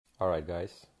Alright,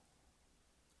 guys,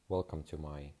 welcome to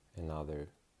my another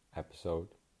episode.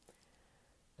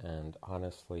 And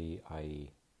honestly, I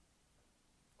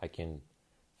can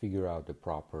figure out the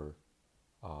proper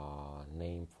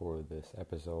name for this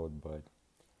episode, but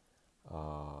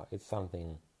it's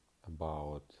something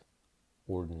about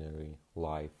ordinary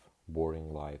life,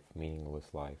 boring life,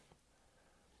 meaningless life,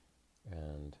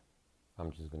 and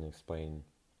I'm just gonna explain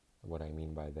what I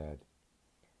mean by that.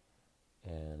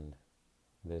 And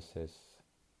this is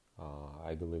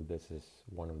I believe this is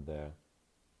one of the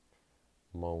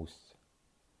most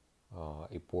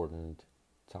important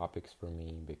topics for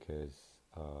me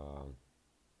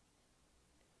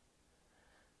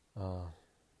uh,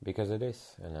 because it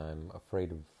is, and I'm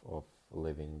afraid of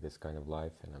living this kind of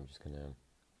life, and I'm just gonna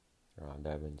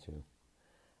dive into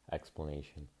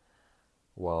explanation.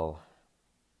 Well,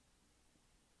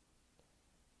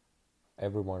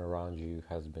 everyone around you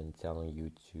has been telling you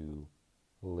to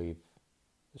live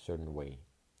a certain way.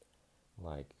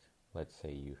 Like, let's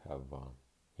say you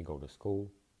go to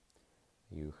school,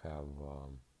 you have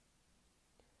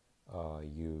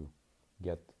you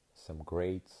get some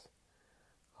grades,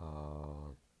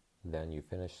 then you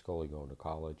finish school, you go to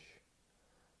college,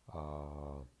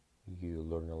 you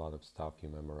learn a lot of stuff, you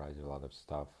memorize a lot of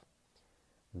stuff,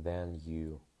 then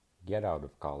you get out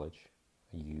of college,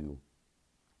 you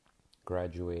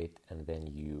graduate, and then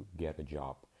you get a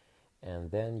job,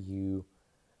 and then you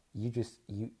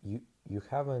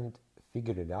haven't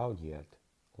figured it out yet.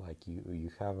 Like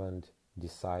you haven't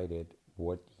decided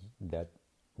that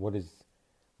what is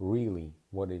really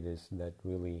what it is that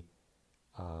really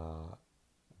uh,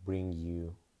 bring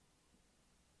you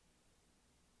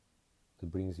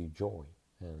that brings you joy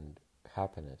and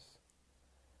happiness.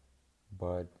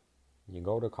 But you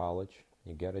go to college,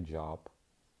 you get a job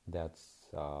that's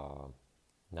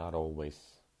not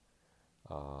always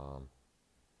um,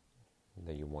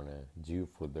 that you want to do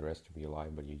for the rest of your life,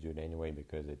 but you do it anyway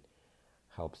because it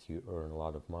helps you earn a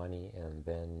lot of money, and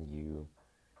then you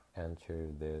enter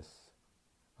this,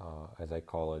 as I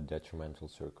call it, detrimental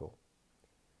circle,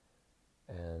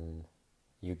 and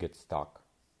you get stuck.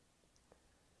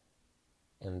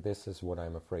 And this is what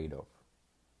I'm afraid of,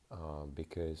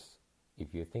 because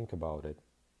if you think about it,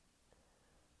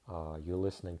 you're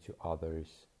listening to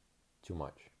others too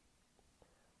much.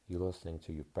 You're listening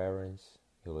to your parents,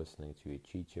 you're listening to your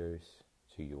teachers,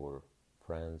 to your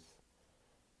friends,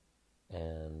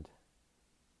 and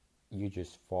you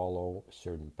just follow a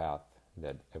certain path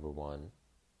that everyone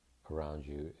around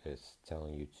you is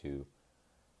telling you to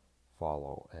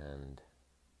follow, and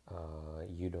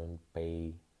you don't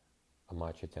pay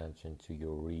much attention to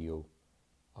your real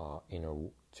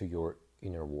your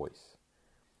inner voice.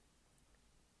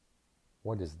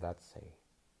 What does that say?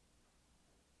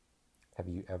 Have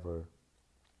you ever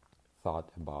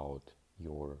thought about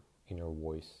your inner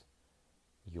voice,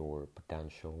 your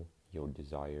potential, your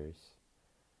desires?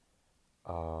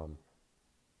 I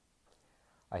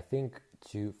think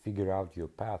to figure out your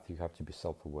path, you have to be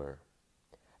self-aware.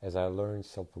 As I learned,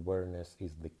 self-awareness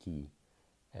is the key,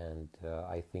 and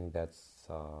I think that's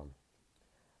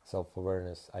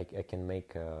self-awareness. I can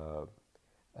make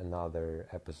another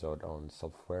episode on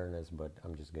self-awareness, but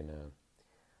I'm just gonna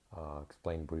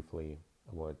explain briefly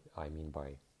what I mean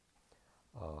by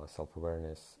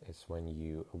self-awareness. Is when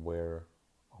you aware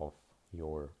of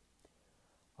your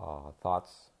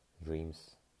thoughts,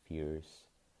 dreams, fears,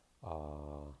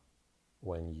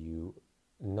 when you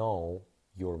know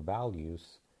your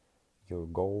values, your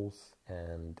goals,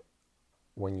 and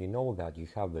when you know that you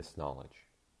have this knowledge,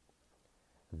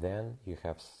 then you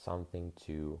have something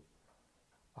to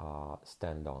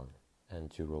stand on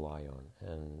and to rely on,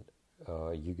 and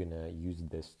you're gonna use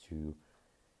this to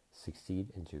succeed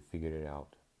and to figure it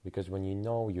out. Because when you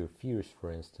know your fears,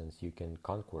 for instance, you can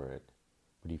conquer it.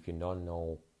 But if you don't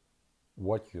know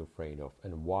what you're afraid of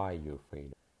and why you're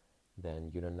afraid, then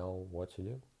you don't know what to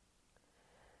do.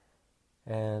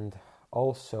 And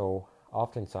also,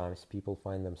 oftentimes people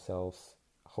find themselves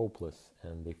hopeless,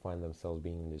 and they find themselves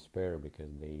being in despair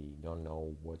because they don't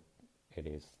know what it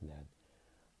is that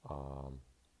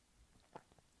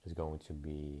is going to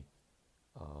be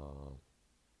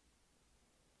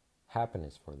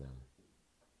happiness for them.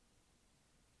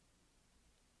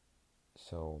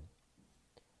 So,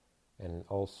 and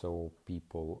also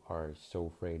people are so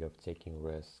afraid of taking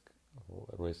risks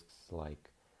like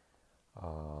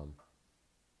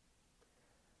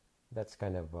that's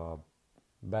kind of a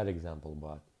bad example,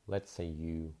 but let's say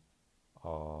you're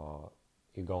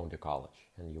going to college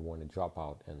and you want to drop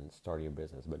out and start your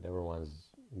business, but everyone's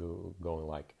going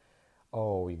like,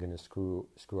 oh, you're gonna screw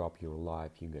up your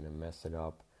life, you're gonna mess it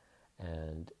up,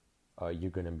 and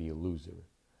you're gonna be a loser.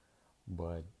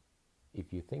 But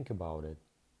if you think about it,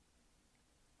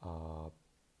 uh,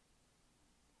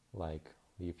 like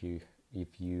if you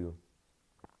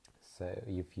say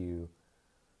if you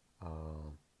uh,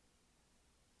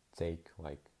 take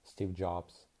like Steve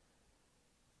Jobs,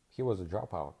 he was a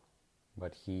dropout,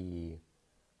 but he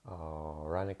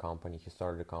ran a company. He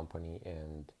started a company,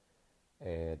 and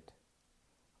it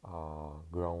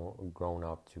grown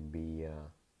up to be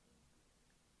a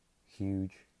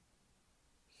huge,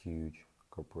 huge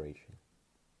corporation.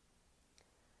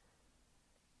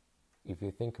 If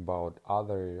you think about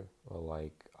others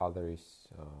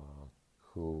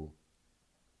who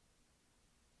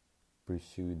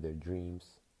pursued their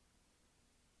dreams,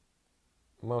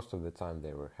 most of the time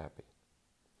they were happy.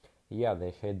 Yeah,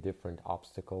 they had different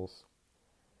obstacles,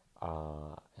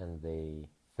 and they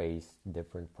faced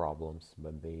different problems,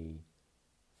 but they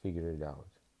figured it out.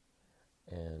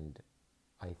 And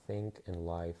I think in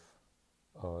life,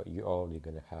 you're already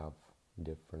gonna have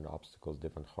different obstacles,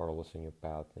 different hurdles in your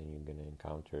path, and you're gonna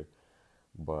encounter.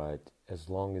 But as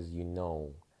long as you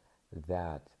know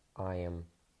that I am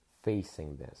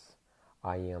facing this,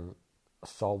 I am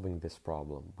solving this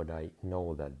problem, but I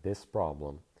know that this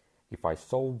problem, if I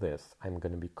solve this, I'm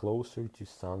going to be closer to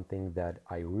something that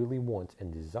I really want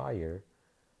and desire.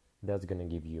 That's going to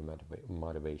give you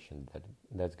motivation.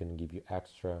 That's going to give you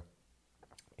extra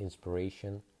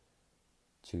inspiration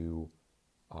to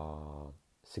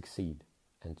succeed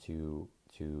and to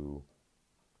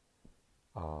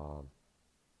uh,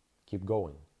 keep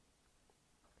going.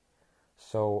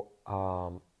 So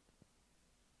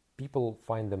people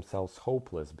find themselves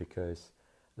hopeless because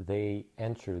they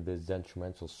enter this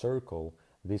detrimental circle,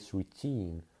 this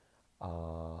routine,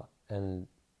 and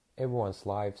everyone's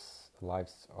lives like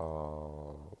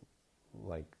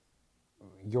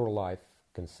your life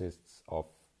consists of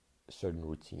a certain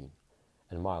routine,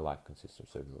 and my life consists of a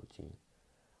certain routine.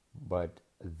 But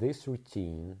this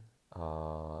routine,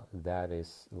 that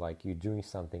is like you're doing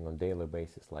something on a daily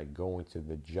basis, like going to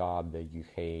the job that you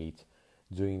hate,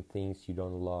 doing things you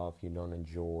don't love, you don't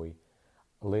enjoy,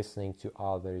 listening to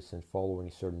others and following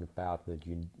a certain path that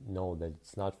you know that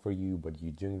it's not for you, but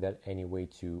you're doing that anyway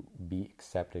to be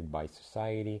accepted by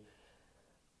society,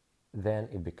 then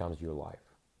it becomes your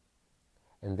life.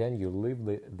 And then you live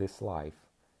this life,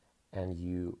 and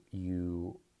you're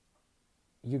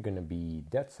gonna be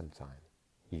dead sometime.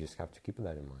 You just have to keep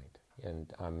that in mind.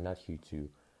 And I'm not here to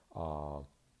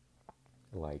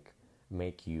like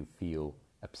make you feel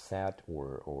upset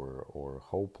or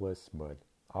hopeless, but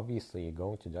obviously you're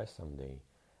going to die someday,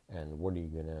 and what are you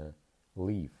gonna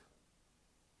leave?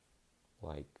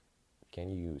 Like,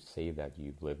 can you say that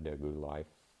you've lived a good life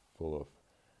full of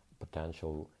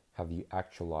potential? Have you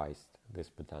actualized this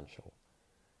potential?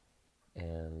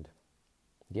 And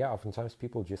yeah, oftentimes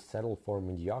people just settle for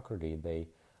mediocrity. They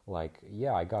like,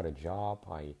 yeah, I got a job,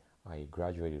 I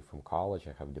graduated from college,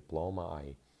 I have a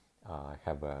diploma, I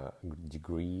have a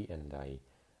degree, and I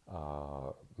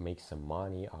make some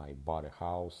money. I bought a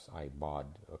house, I bought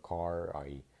a car,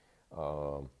 I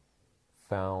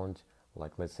found,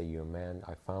 like, let's say you're a man,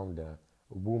 I found a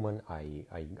woman, I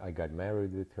got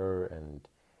married with her, and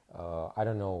I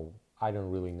don't know, I don't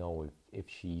really know if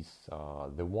she's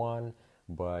the one,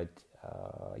 but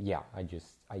yeah,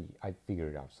 I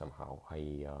figured it out somehow.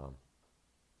 I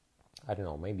don't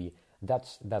know, maybe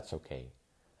that's okay.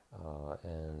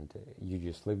 And you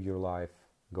just live your life,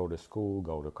 go to school,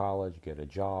 go to college, get a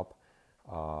job,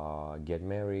 get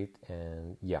married,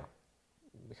 and yeah,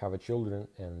 have a children,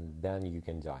 and then you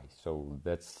can die. So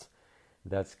that's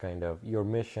kind of your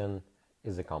mission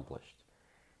is accomplished.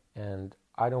 And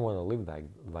I don't want to live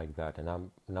like that, and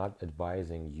I'm not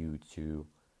advising you to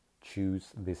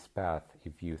choose this path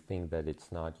if you think that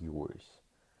it's not yours,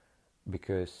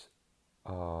 because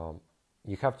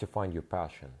you have to find your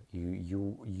passion.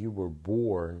 You were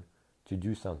born to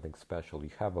do something special.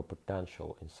 You have a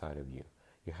potential inside of you.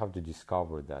 You have to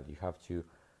discover that. You have to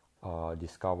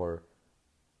discover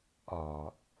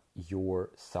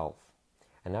yourself.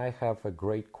 And I have a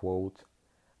great quote,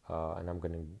 and I'm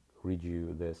going to read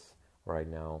you this right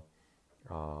now.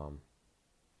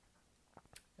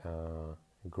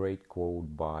 Great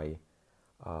quote by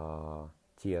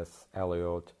T.S.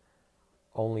 Eliot.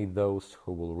 Only those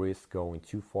who will risk going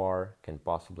too far can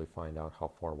possibly find out how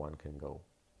far one can go.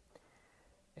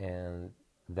 And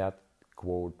that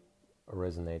quote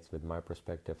resonates with my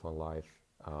perspective on life,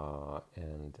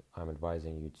 and I'm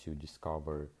advising you to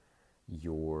discover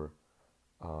your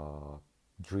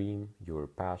dream, your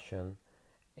passion,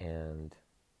 and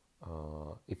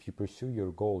if you pursue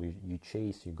your goal, you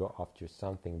chase, you go after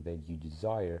something that you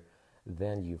desire,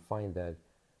 then you find that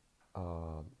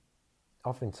uh,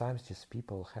 oftentimes just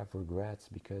people have regrets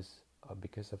because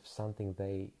of something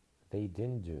they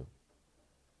didn't do.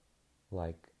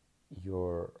 Like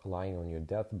you're lying on your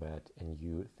deathbed and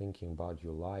you thinking about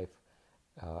your life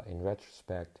in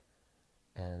retrospect,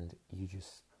 and you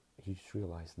just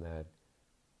realize that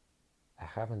I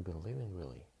haven't been living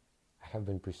really. I have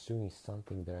been pursuing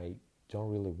something that I don't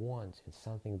really want, and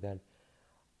something that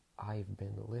I've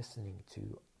been listening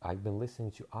to. I've been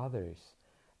listening to others,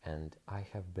 and I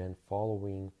have been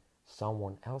following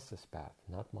someone else's path,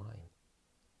 not mine.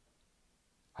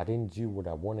 I didn't do what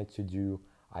I wanted to do.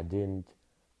 I didn't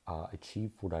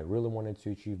achieve what I really wanted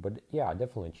to achieve, but yeah, I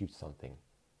definitely achieved something.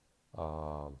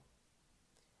 Um,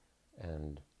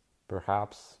 and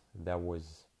perhaps that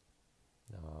was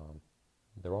um,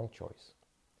 the wrong choice.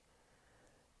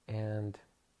 And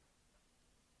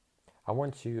I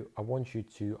want you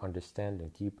to understand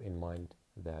and keep in mind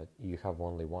that you have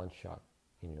only one shot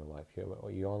in your life.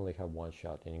 You only have one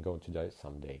shot, and you're going to die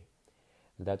someday.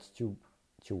 And that's two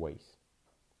ways.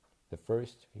 The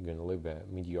first, you're going to live a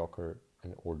mediocre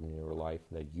and ordinary life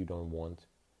that you don't want,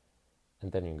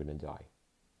 and then you're going to die.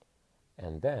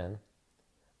 And then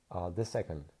the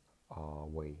second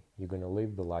way, you're going to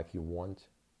live the life you want.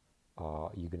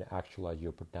 You're going to actualize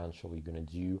your potential.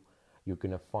 You're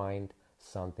going to find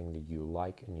something that you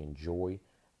like and you enjoy,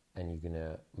 and you're going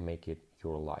to make it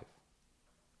your life.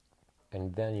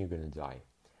 And then you're going to die.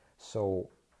 So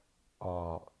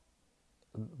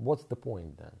what's the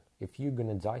point then? If you're going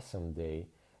to die someday,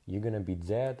 you're going to be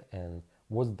dead, and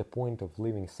what's the point of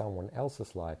living someone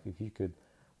else's life if you could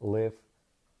live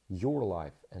your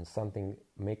life and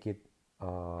make it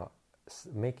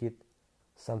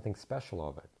something special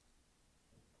of it.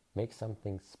 Make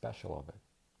something special of it.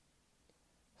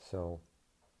 So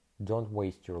don't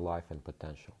waste your life and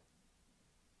potential.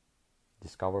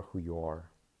 Discover who you are.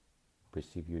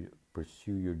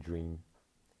 Pursue your dream.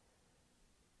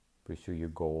 Pursue your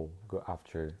goal. Go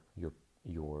after your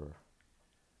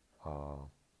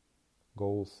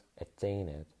goals. Attain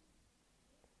it,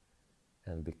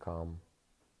 and become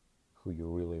who you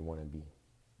really want to be.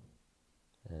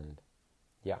 And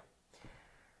yeah,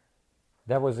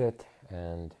 that was it.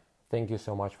 And thank you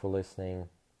so much for listening.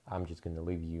 I'm just going to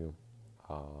leave you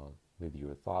with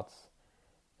your thoughts.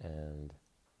 And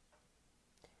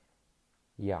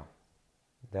yeah,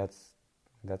 that's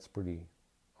pretty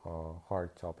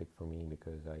hard topic for me,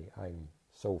 because I'm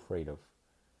so afraid of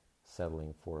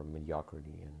settling for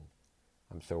mediocrity, and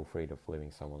I'm so afraid of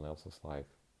living someone else's life.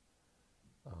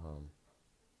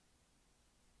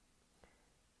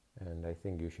 And I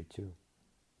think you should too.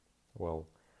 Well,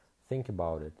 think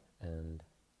about it and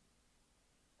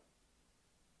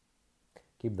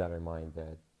keep that in mind,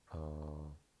 that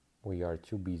we are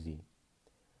too busy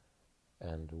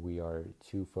and we are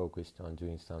too focused on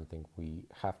doing something we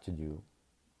have to do.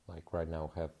 Like right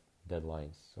now, have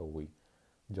deadlines, so we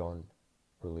don't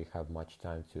really have much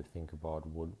time to think about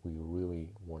what we really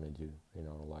want to do in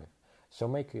our life. So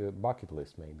make a bucket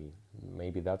list,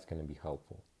 maybe that's going to be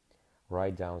helpful.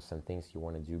 Write down some things you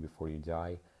want to do before you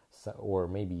die, or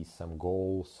maybe some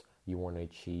goals you want to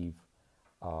achieve,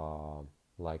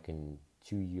 like in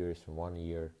 2 years or 1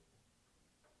 year,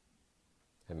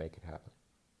 and make it happen.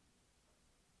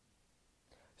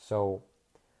 So,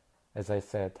 as I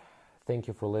said, thank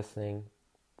you for listening.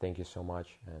 Thank you so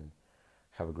much, and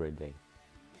have a great day.